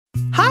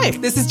Hi,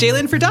 this is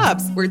Jalen for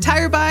Dobbs, where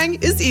tire buying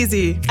is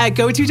easy. At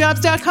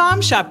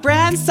GoToDobbs.com, shop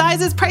brands,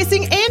 sizes,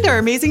 pricing, and our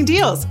amazing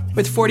deals.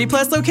 With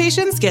 40-plus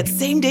locations, get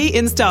same-day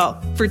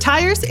install. For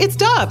tires, it's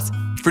Dobbs.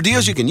 For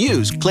deals you can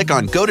use, click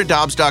on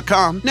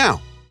GoToDobbs.com now.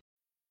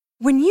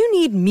 When you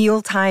need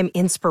mealtime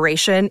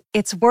inspiration,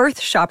 it's worth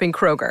shopping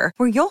Kroger,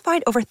 where you'll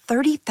find over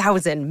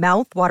 30,000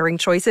 mouth-watering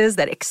choices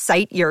that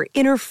excite your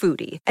inner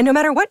foodie. And no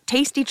matter what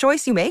tasty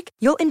choice you make,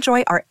 you'll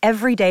enjoy our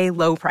everyday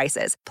low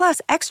prices, plus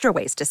extra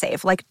ways to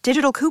save, like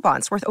digital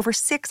coupons worth over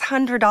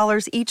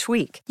 $600 each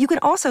week. You can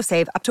also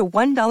save up to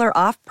 $1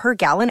 off per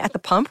gallon at the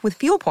pump with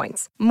fuel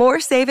points.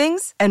 More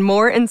savings and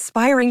more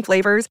inspiring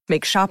flavors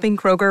make shopping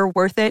Kroger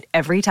worth it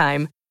every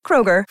time.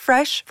 Kroger,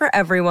 fresh for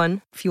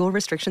everyone. Fuel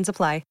restrictions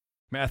apply.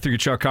 Matthew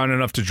Tkachuk, kind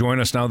enough to join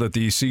us now that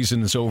the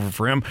season is over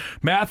for him.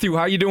 Matthew,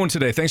 how you doing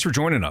today? Thanks for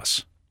joining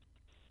us.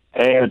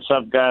 Hey, what's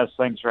up, guys?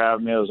 Thanks for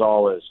having me, as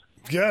always.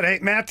 Good. Hey,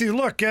 Matthew,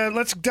 look,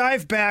 let's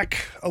dive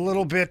back a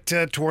little bit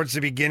towards the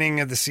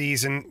beginning of the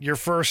season. Your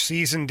first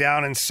season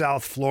down in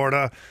South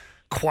Florida,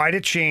 quite a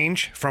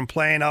change from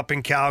playing up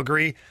in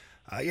Calgary.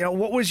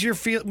 What were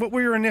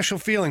your initial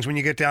feelings when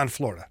you get down to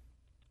Florida?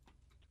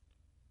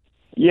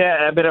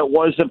 Yeah, I mean, it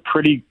was a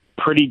pretty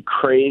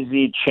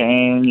crazy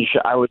change.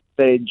 I would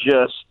say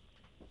just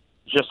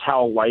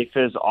how life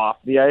is off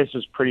the ice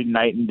is pretty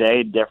night and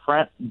day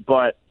different.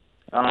 But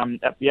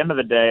at the end of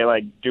the day,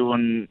 like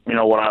doing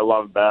what I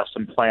love best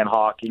and playing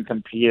hockey and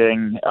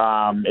competing,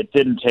 it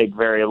didn't take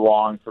very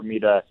long for me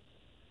to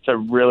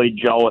really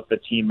gel with the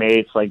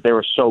teammates. Like they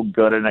were so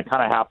good, and it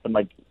kind of happened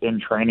like in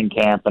training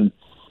camp, and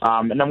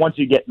then once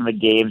you get in the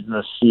games and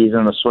the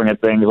season, the swing of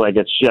things, like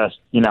it's just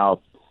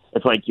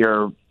it's like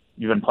you've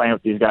been playing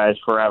with these guys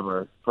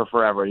forever.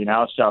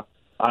 So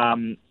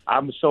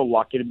I'm so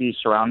lucky to be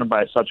surrounded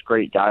by such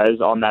great guys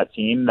on that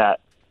team that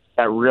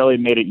really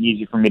made it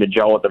easy for me to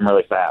gel with them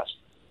really fast.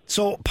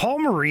 So Paul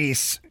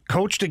Maurice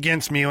coached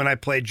against me when I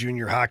played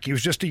junior hockey. He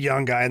was just a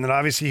young guy, and then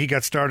obviously he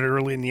got started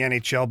early in the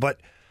NHL. But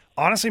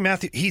honestly,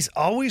 Matthew, he's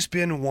always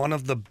been one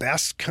of the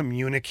best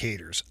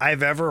communicators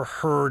I've ever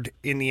heard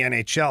in the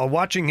NHL.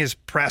 Watching his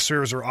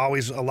pressers are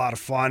always a lot of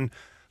fun.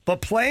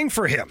 But playing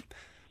for him,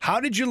 how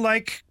did you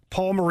like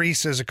Paul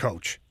Maurice as a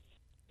coach?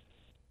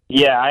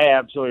 Yeah, I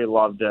absolutely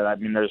loved it. I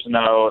mean, there's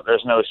no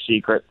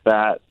secret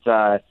that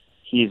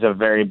he's a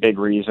very big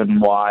reason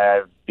why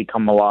I've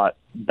become a lot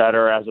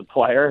better as a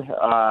player.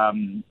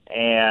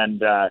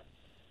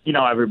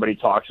 Everybody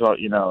talks about,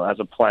 as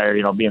a player,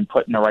 being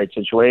put in the right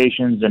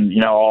situations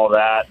and, all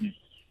that,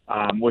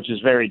 which is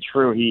very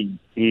true.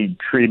 He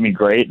treated me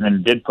great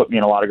and did put me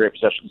in a lot of great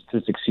positions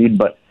to succeed.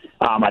 But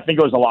I think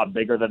it was a lot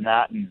bigger than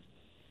that. And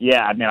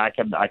yeah, I mean, I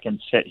can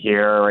sit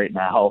here right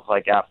now,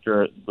 like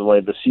after the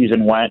way the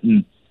season went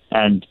and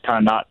kind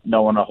of not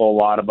knowing a whole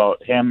lot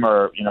about him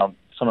or,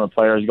 some of the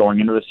players going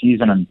into the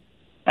season. And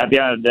at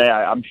the end of the day,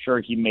 I'm sure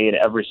he made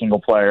every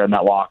single player in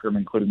that locker room,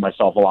 including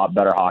myself, a lot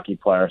better hockey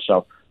player.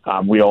 So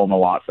we owe him a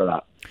lot for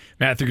that.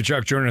 Matthew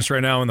Tkachuk joining us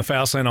right now in the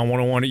Fast Lane on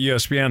 101 at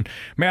ESPN.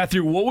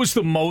 Matthew, what was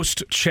the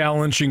most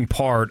challenging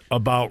part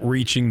about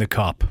reaching the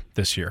Cup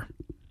this year?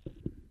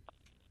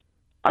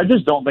 I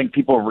just don't think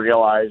people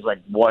realize like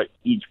what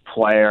each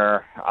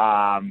player,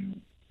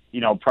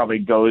 probably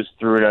goes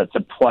through to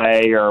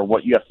play, or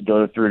what you have to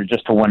go through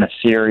just to win a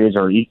series,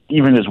 or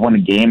even just win a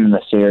game in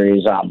the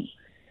series.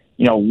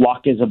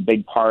 Luck is a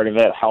big part of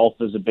it. Health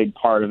is a big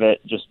part of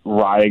it. Just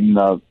riding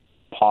the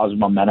positive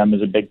momentum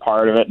is a big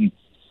part of it.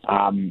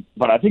 And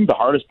but I think the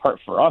hardest part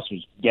for us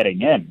was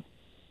getting in,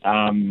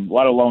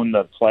 let alone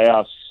the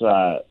playoffs.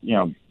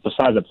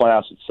 Besides the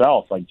playoffs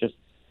itself, like just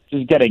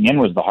getting in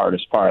was the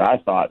hardest part, I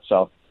thought.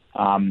 So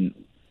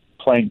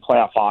playing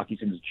playoff hockey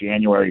since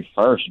January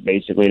 1st,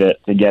 basically,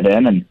 to get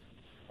in. And,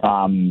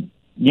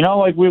 we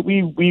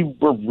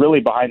were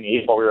really behind the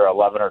eight ball. We were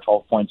 11 or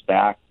 12 points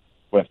back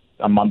with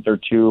a month or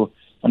two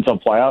until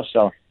playoffs.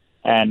 So,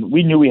 and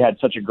we knew we had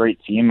such a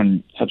great team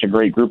and such a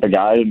great group of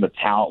guys, and the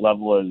talent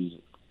level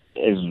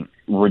is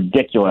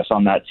ridiculous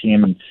on that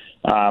team.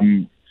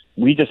 And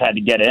we just had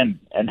to get in,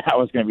 and that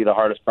was going to be the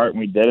hardest part, and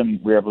we did,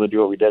 and we were able to do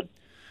what we did.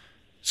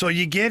 So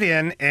you get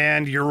in,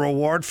 and your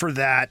reward for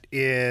that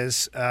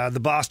is the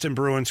Boston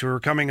Bruins, who are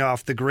coming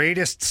off the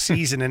greatest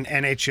season in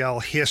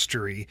NHL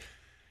history.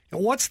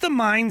 What's the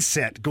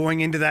mindset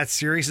going into that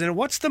series, and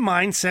what's the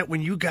mindset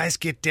when you guys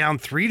get down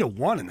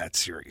 3-1 in that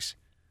series?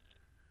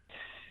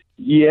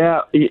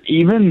 Yeah,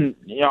 even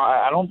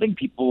I don't think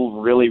people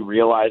really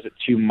realize it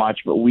too much,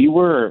 but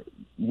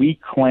we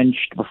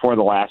clinched before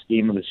the last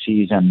game of the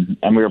season,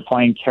 and we were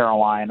playing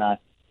Carolina,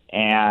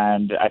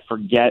 and I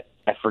forget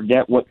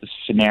what the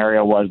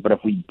scenario was, but if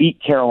we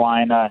beat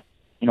Carolina,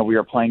 we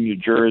were playing New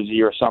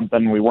Jersey or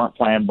something. We weren't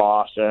playing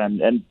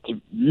Boston, and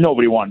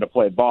nobody wanted to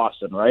play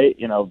Boston, right?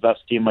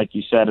 Best team, like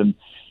you said, in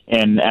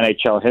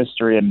NHL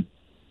history,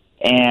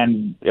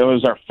 and it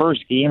was our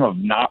first game of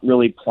not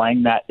really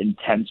playing that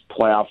intense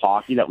playoff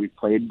hockey that we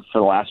played for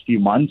the last few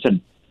months,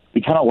 and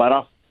we kind of let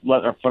our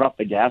foot off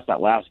the gas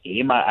that last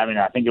game. I mean,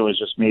 I think it was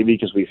just maybe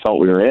because we felt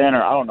we were in,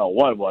 or I don't know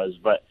what it was,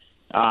 but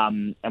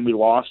and we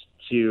lost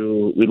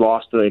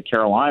to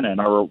Carolina,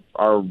 and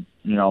our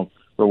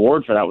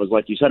reward for that was,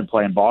 like you said,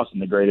 playing Boston,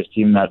 the greatest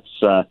team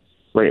that's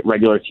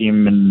regular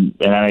team in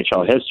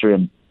NHL history,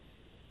 and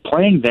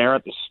playing there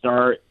at the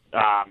start.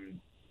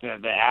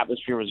 The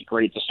atmosphere was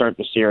great to start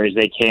the series.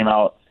 They came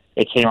out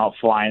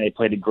flying. They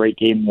played a great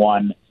game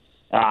one.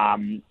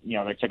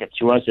 They took it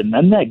to us, and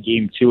then that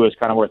game two is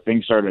kind of where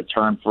things started to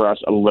turn for us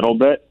a little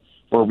bit,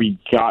 where we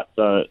got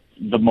the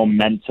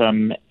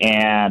momentum,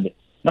 and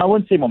no, I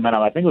wouldn't say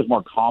momentum. I think it was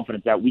more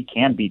confidence that we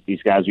can beat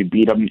these guys. We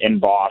beat them in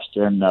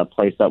Boston, a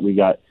place that we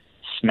got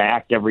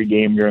smacked every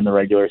game during the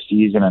regular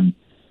season,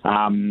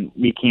 and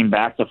we came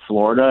back to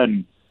Florida,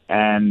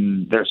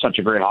 and they're such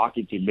a great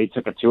hockey team. They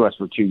took it to us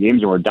for 2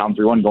 games, and we're down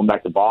 3-1 going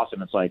back to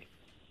Boston. It's like,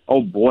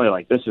 oh boy,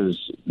 like this is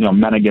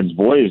men against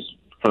boys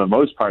for the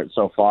most part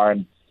so far,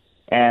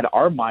 and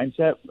our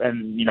mindset,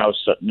 and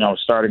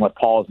starting with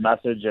Paul's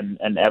message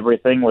and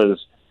everything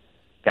was,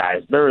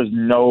 guys, there is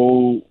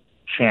no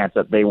chance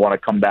that they want to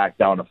come back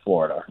down to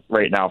Florida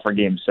right now for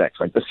Game 6.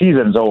 Like, the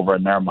season's over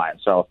in their mind,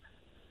 so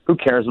who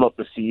cares about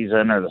the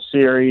season or the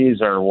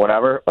series or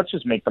whatever? Let's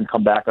just make them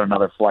come back on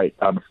another flight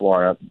down to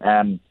Florida,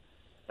 and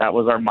that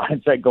was our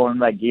mindset going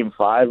into that Game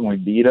 5, and we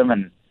beat them,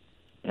 and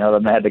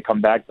then they had to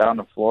come back down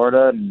to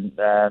Florida,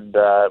 and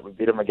we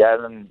beat them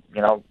again,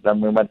 and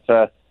then we went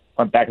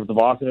back up to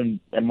Boston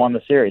and won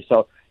the series.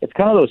 So it's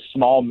kind of those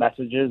small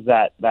messages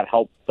that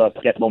helped us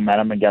get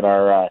momentum and get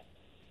our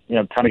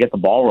kind of get the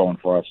ball rolling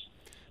for us.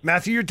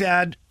 Matthew, your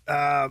dad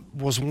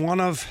was one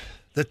of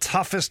the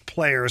toughest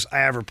players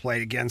I ever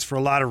played against for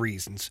a lot of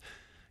reasons.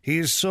 He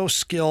is so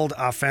skilled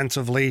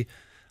offensively.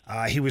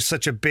 He was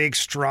such a big,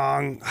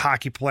 strong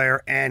hockey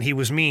player, and he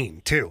was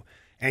mean too.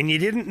 And you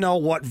didn't know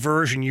what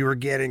version you were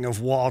getting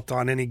of Walt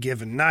on any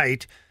given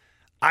night.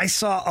 I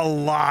saw a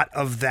lot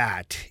of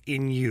that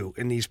in you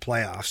in these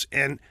playoffs,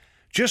 and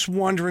just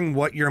wondering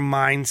what your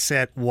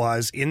mindset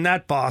was in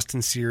that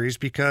Boston series,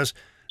 because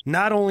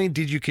not only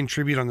did you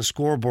contribute on the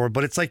scoreboard,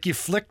 but it's like you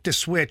flicked a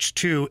switch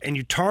too, and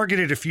you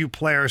targeted a few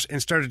players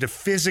and started to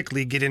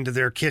physically get into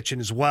their kitchen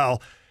as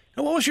well.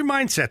 And what was your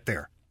mindset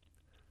there?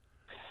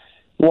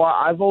 Well,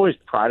 I've always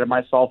prided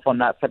myself on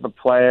that type of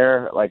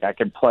player. Like, I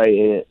can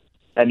play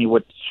any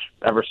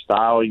whichever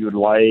style you would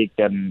like,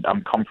 and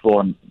I'm comfortable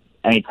in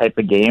any type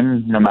of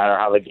game, no matter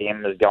how the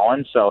game is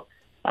going. So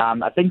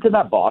I think in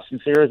that Boston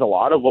series, a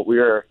lot of what we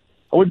were,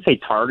 I wouldn't say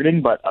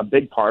targeting, but a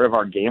big part of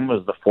our game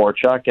was the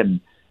forecheck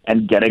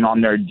and getting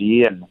on their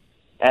D.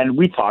 And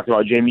we talked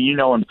about, Jamie, in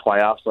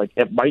playoffs, like,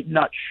 it might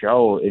not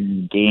show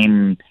in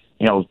game,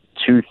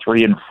 2,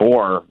 3, and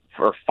 4,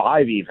 or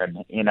 5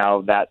 even,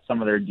 that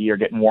some of their D are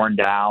getting worn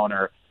down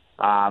or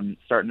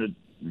starting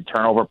to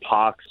turn over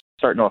pucks,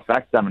 starting to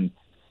affect them.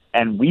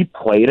 And we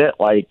played it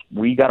like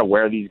we got to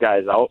wear these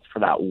guys out for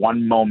that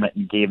one moment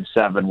in Game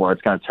 7 where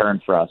it's going to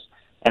turn for us.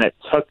 And it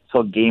took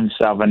till Game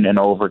 7 in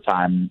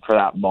overtime for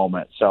that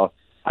moment. So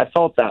I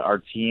felt that our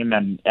team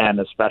and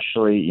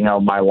especially,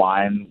 my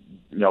line,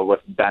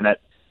 with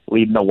Bennett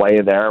leading the way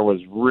there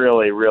was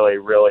really, really,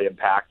 really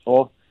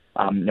impactful.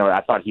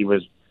 I thought he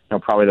was,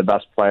 probably the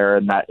best player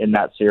in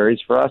that series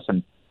for us.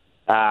 And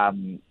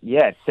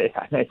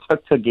it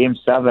took to Game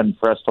 7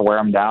 for us to wear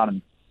them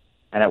down,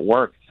 and it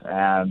worked.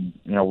 And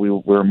we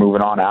were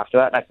moving on after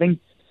that. And I think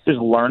just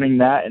learning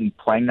that and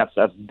playing that's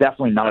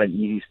definitely not an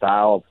easy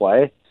style of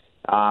play.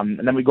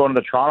 And then we go into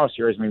the Toronto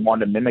series, and we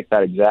wanted to mimic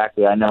that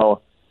exactly. I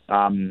know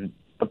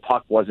the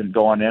puck wasn't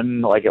going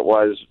in like it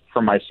was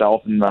for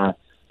myself in the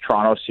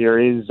Toronto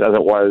series as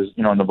it was,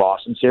 in the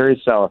Boston series.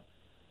 So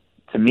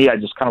to me, I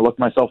just kind of looked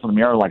myself in the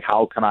mirror, like,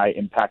 how can I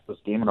impact this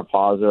game in a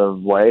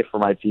positive way for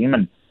my team?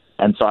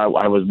 And so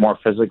I was more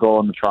physical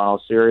in the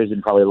Toronto series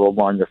and probably a little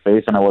more in your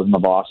face than I was in the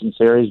Boston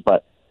series.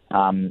 But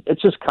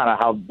it's just kind of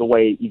how the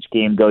way each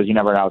game goes. You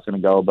never know how it's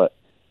going to go. But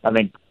I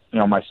think,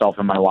 myself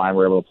and my line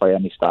were able to play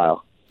any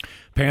style.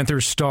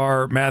 Panthers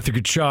star Matthew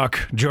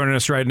Tkachuk joining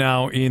us right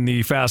now in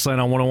the Fast Lane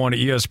on 101 at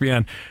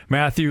ESPN.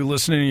 Matthew,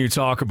 listening to you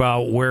talk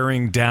about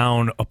wearing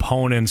down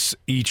opponents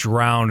each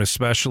round,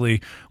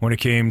 especially when it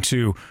came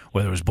to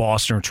whether it was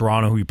Boston or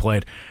Toronto who he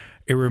played,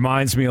 it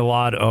reminds me a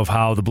lot of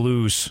how the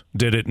Blues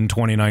did it in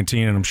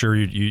 2019, and I'm sure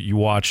you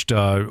watched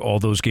all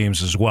those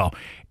games as well.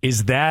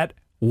 Is that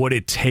what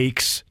it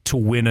takes to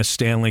win a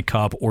Stanley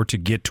Cup or to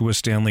get to a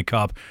Stanley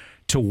Cup,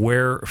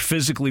 to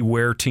physically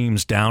wear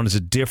teams down? Is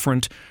it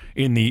different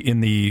in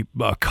the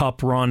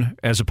Cup run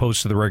as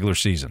opposed to the regular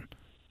season?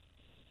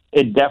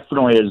 It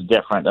definitely is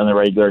different than the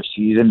regular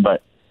season,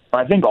 but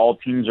I think all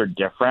teams are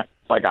different.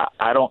 Like,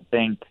 I don't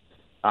think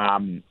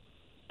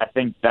I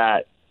think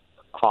that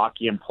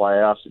hockey and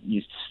playoffs,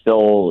 you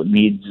still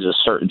needs a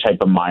certain type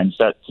of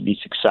mindset to be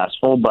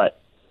successful,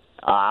 but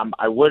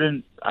I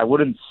wouldn't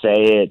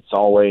say it's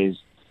always,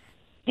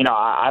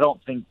 I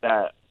don't think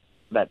that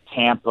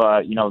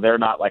Tampa, they're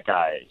not like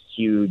a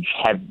huge,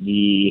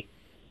 heavy,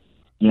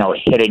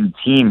 hitting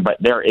team, but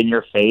they're in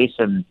your face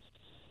and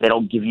they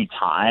don't give you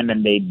time,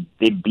 and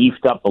they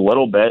beefed up a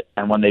little bit,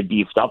 and when they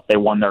beefed up, they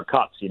won their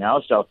cups,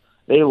 so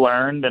they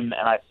learned, and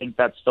I think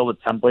that's still the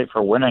template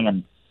for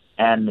winning,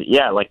 And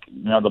yeah, like,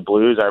 the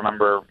Blues, I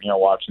remember,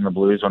 watching the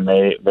Blues when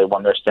they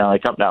won their Stanley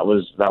Cup. That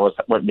was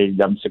what made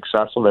them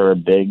successful. They were a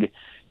big,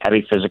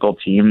 heavy physical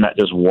team that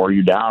just wore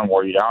you down.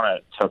 And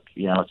it took,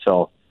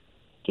 till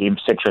game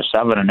 6 or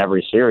 7 in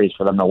every series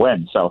for them to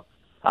win. So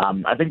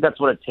I think that's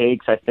what it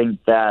takes. I think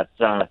that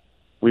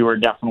we were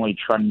definitely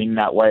trending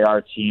that way,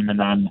 our team. And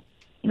then,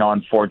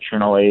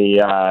 unfortunately,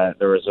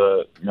 there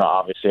was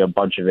obviously a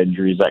bunch of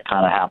injuries that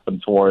kind of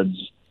happened towards,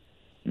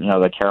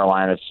 the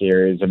Carolina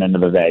series and into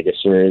the Vegas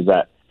series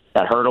that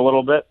hurt a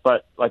little bit.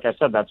 But like I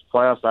said, that's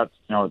playoffs. That's,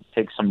 it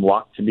takes some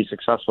luck to be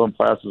successful in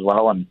playoffs as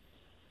well.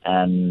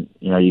 And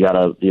you got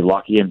to be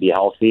lucky and be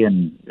healthy,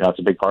 and that's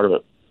a big part of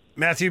it.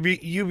 Matthew,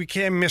 you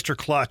became Mr.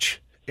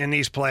 Clutch in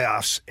these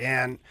playoffs.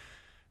 And,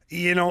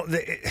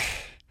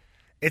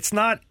 it's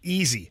not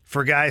easy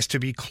for guys to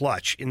be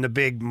clutch in the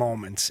big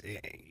moments.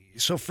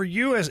 So for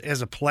you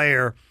as a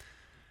player,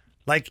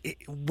 like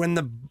when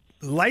the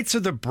lights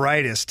are the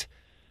brightest,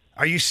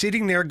 are you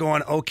sitting there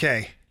going,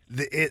 okay,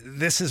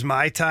 this is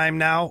my time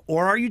now?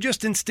 Or are you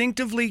just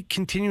instinctively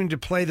continuing to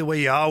play the way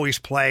you always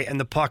play and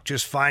the puck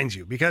just finds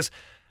you? Because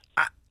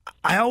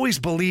I always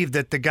believe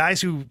that the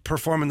guys who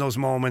perform in those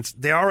moments,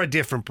 they are a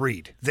different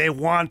breed. They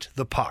want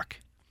the puck.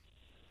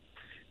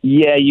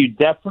 Yeah, you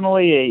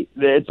definitely,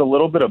 it's a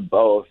little bit of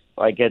both.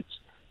 Like it's,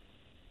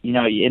 in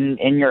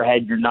your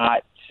head, you're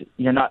not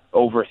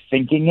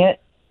overthinking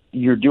it.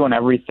 You're doing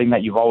everything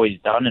that you've always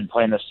done and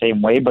playing the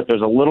same way, but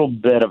there's a little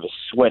bit of a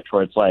switch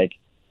where it's like,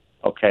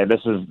 okay, this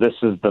is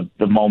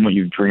the moment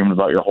you've dreamed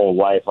about your whole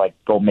life, like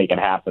go make it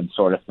happen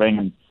sort of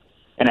thing.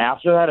 And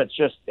after that, it's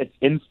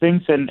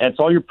instincts and it's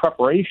all your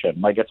preparation.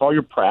 Like it's all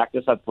your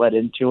practice that's led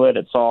into it.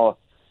 It's all,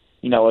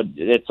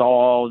 it's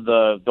all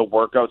the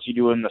workouts you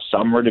do in the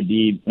summer to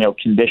be,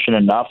 conditioned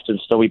enough to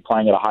still be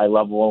playing at a high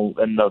level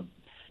in the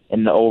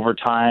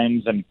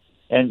overtimes and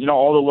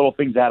all the little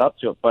things add up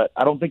to it. But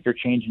I don't think you're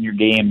changing your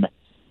game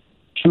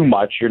too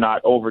much. You're not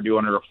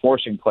overdoing it or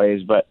forcing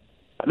plays. But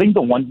I think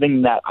the one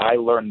thing that I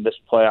learned this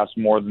playoffs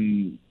more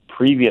than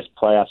previous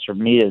playoffs for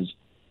me is,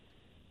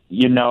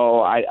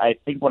 I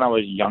think when I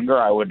was younger,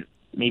 I would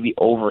maybe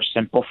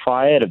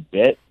oversimplify it a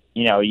bit.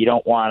 You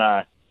don't want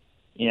to,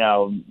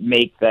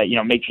 make that,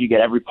 make sure you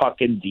get every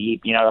puck in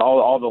deep,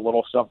 all the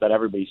little stuff that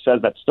everybody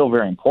says. That's still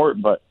very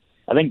important. But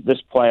I think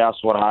this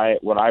playoffs, what I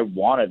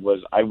wanted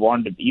was I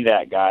wanted to be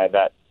that guy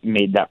that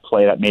made that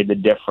play, that made the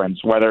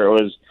difference. Whether it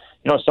was,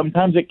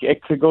 sometimes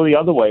it could go the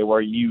other way where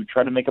you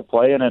try to make a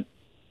play and it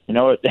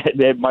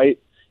might,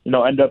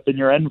 end up in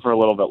your end for a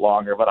little bit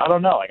longer. But I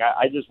don't know. Like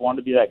I just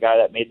wanted to be that guy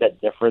that made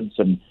that difference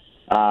and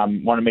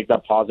want to make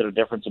that positive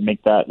difference and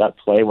make that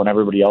play when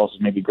everybody else is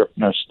maybe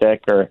gripping their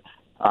stick or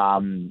I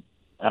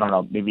don't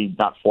know, maybe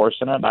not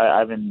forcing it.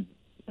 I've been,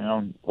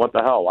 what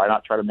the hell? Why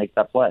not try to make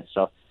that play?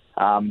 So.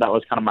 That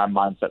was kind of my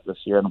mindset this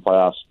year in the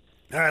playoffs.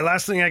 All right,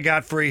 last thing I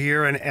got for you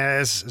here, and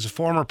as a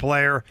former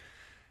player,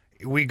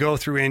 we go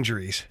through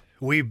injuries.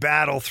 We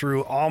battle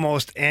through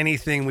almost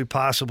anything we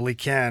possibly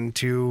can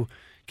to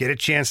get a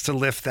chance to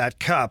lift that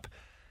cup.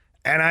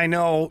 And I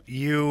know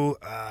you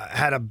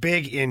had a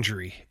big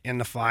injury in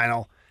the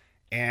final,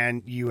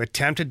 and you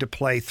attempted to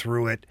play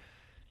through it.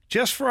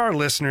 Just for our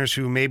listeners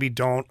who maybe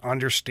don't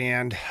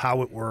understand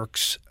how it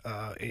works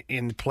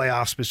in the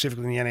playoffs,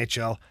 specifically in the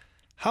NHL,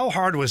 how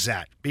hard was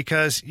that?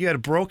 Because you had a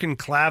broken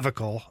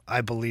clavicle, I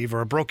believe,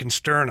 or a broken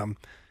sternum,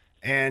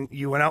 and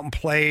you went out and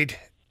played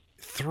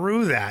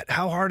through that.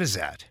 How hard is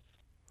that?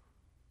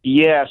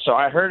 Yeah, so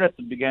I heard at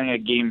the beginning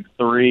of Game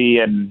 3,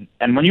 and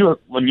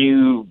when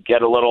you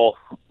get a little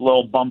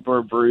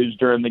bumper bruise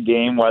during the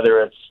game,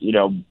 whether it's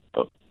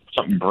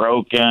something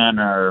broken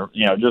or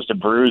just a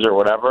bruise or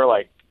whatever,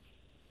 like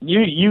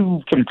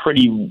you can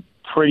pretty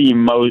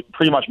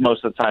much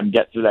most of the time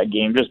get through that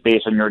game just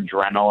based on your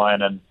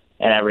adrenaline and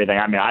everything.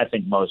 I mean, I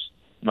think most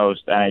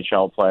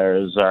NHL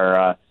players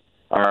are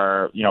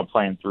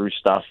playing through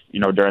stuff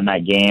during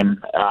that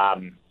game.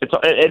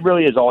 It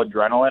really is all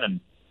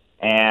adrenaline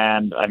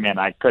and I mean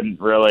I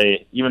couldn't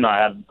really, even though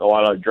I had a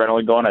lot of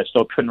adrenaline going, I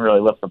still couldn't really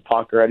lift the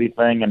puck or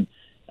anything. And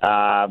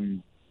I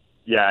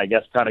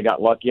guess kind of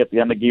got lucky at the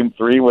end of Game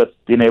 3 with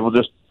being able to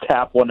just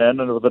tap one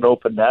in and with an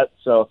open net.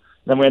 So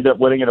then we ended up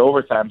winning in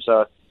overtime.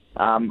 So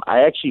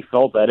I actually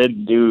felt I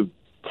didn't do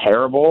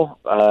terrible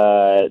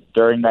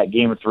during that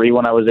Game 3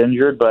 when I was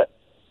injured, but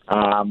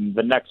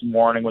the next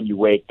morning when you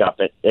wake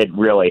up, it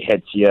really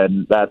hits you,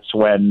 and that's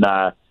when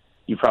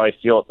you probably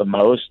feel it the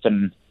most.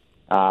 And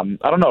I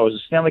don't know, it was the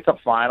Stanley Cup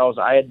Finals.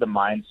 I had the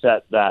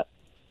mindset that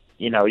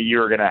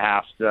you're gonna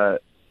have to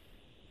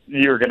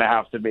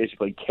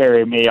basically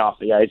carry me off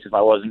the ice if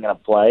I wasn't gonna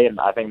play, and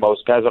I think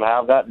most guys would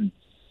have that. And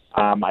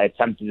I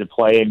attempted to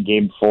play in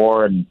Game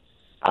 4, and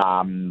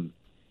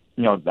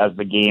as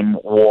the game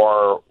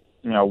wore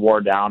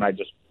down, I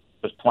just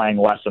was playing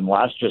less and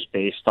less just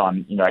based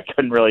on, I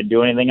couldn't really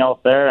do anything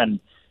out there. And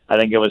I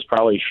think it was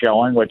probably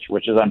showing, which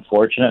is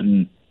unfortunate.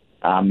 And,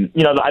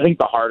 I think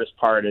the hardest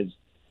part is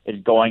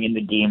going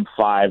into Game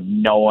 5,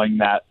 knowing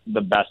that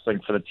the best thing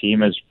for the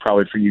team is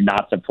probably for you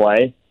not to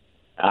play.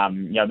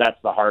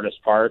 That's the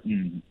hardest part.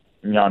 And,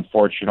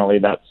 unfortunately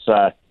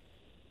that's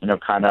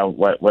kind of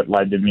what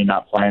led to me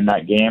not playing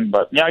that game.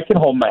 But yeah, I can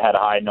hold my head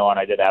high knowing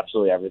I did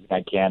absolutely everything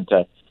I can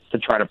to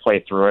try to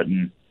play through it.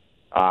 And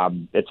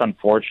it's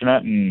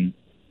unfortunate. And,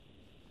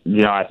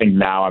 I think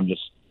now I'm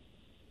just,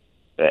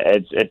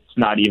 it's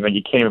not even,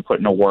 you can't even put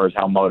into words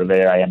how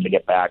motivated I am to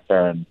get back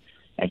there and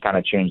kind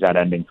of change that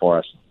ending for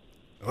us.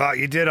 Well,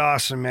 you did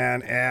awesome,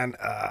 man. And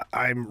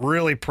I'm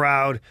really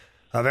proud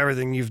of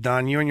everything you've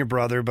done, you and your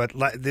brother. But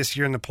this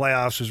year in the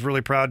playoffs, was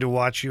really proud to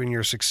watch you and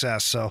your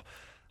success. So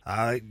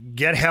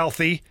get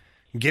healthy,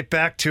 get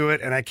back to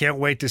it. And I can't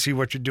wait to see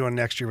what you're doing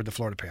next year with the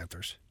Florida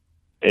Panthers.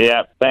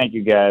 Yeah, thank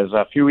you, guys.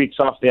 A few weeks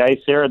off the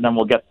ice here, and then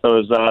we'll get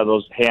those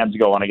hands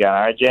going again.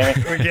 All right, Jamie?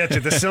 We get you.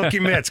 The silky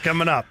mitts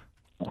coming up.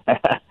 All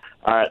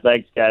right,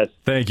 thanks, guys.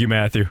 Thank you,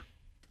 Matthew.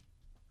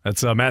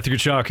 That's Matthew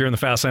Tkachuk here in the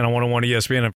Fast Lane on 101 ESPN.